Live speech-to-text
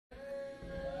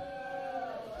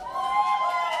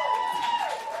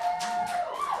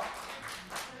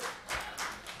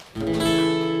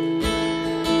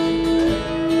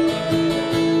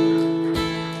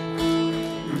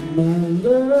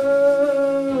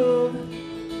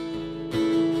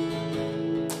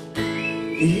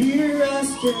Here I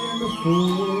stand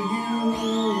before you.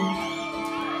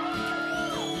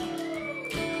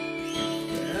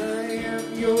 I am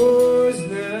yours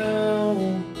now.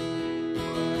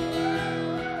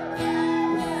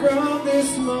 From this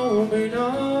moment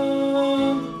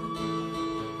on,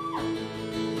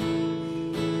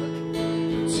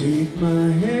 take my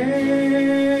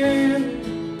hand,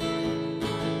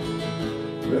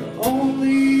 but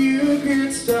only you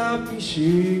can stop me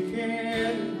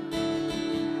shaking.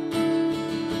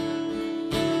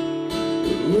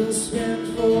 We'll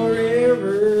spend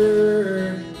forever.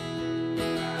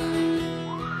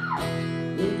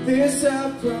 With this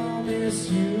I promise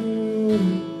you.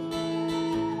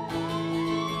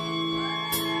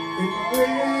 And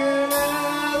when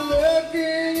I look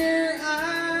in your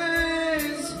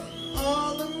eyes,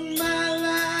 all of my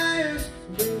life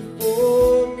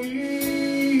before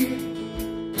me,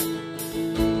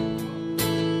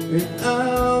 and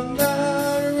I'm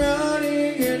not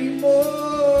running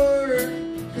anymore,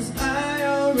 'cause I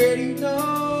already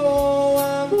know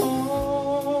I'm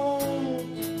home.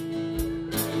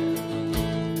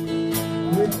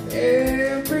 With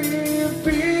every